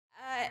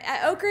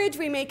Oak Ridge,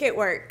 we make it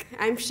work.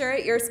 I'm sure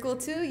at your school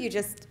too, you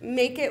just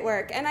make it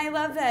work. And I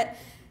love that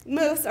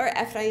Moose, or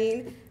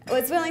Ephraim,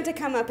 was willing to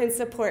come up and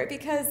support,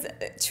 because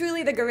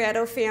truly the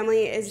Guerrero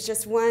family is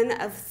just one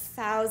of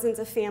thousands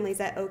of families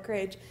at Oak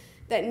Ridge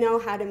that know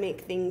how to make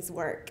things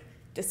work,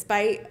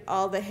 despite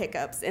all the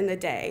hiccups in the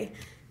day.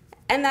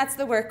 And that's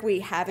the work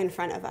we have in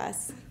front of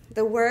us,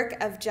 the work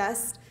of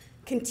just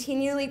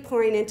continually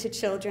pouring into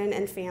children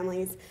and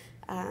families,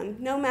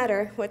 no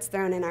matter what's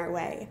thrown in our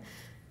way.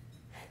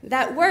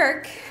 That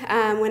work,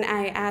 when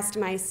I asked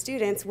my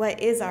students, what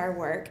is our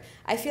work,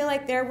 I feel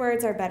like their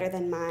words are better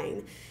than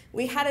mine.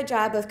 We had a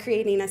job of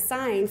creating a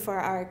sign for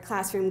our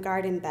classroom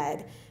garden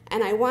bed,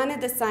 and I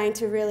wanted the sign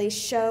to really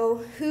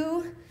show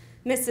who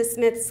Mrs.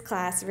 Smith's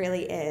class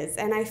really is.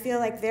 And I feel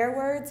like their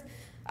words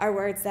are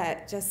words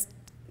that just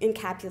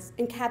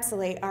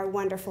encapsulate our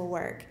wonderful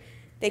work.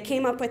 They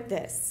came up with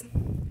this: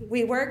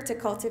 we work to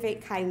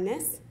cultivate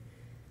kindness,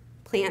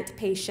 plant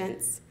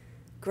patience,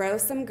 grow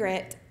some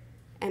grit,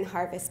 and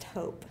harvest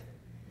hope.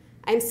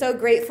 I'm so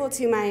grateful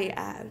to my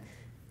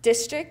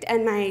district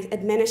and my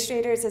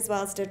administrators, as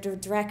well as the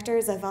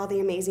directors of all the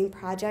amazing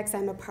projects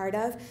I'm a part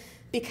of,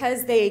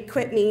 because they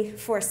equip me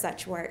for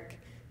such work.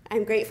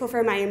 I'm grateful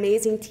for my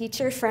amazing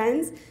teacher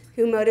friends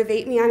who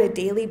motivate me on a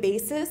daily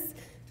basis,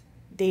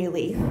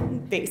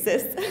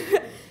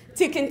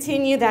 to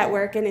continue that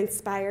work and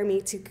inspire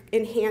me to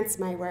enhance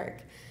my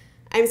work.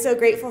 I'm so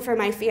grateful for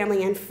my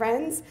family and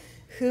friends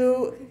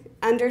who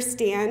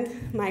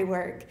understand my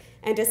work,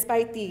 and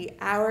despite the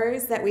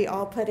hours that we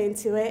all put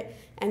into it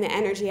and the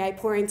energy I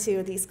pour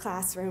into these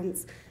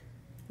classrooms,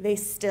 they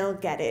still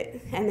get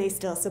it and they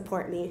still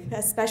support me,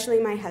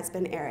 especially my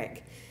husband,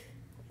 Eric.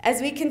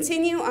 As we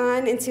continue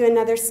on into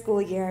another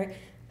school year,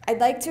 I'd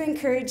like to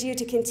encourage you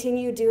to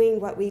continue doing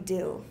what we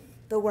do,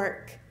 the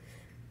work.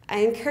 I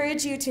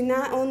encourage you to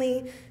not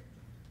only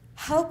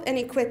help and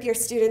equip your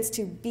students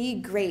to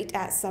be great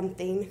at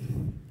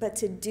something, but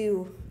to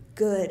do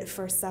good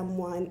for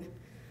someone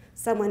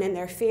in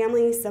their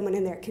family, someone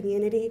in their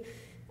community,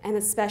 and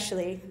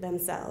especially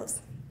themselves.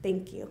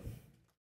 Thank you.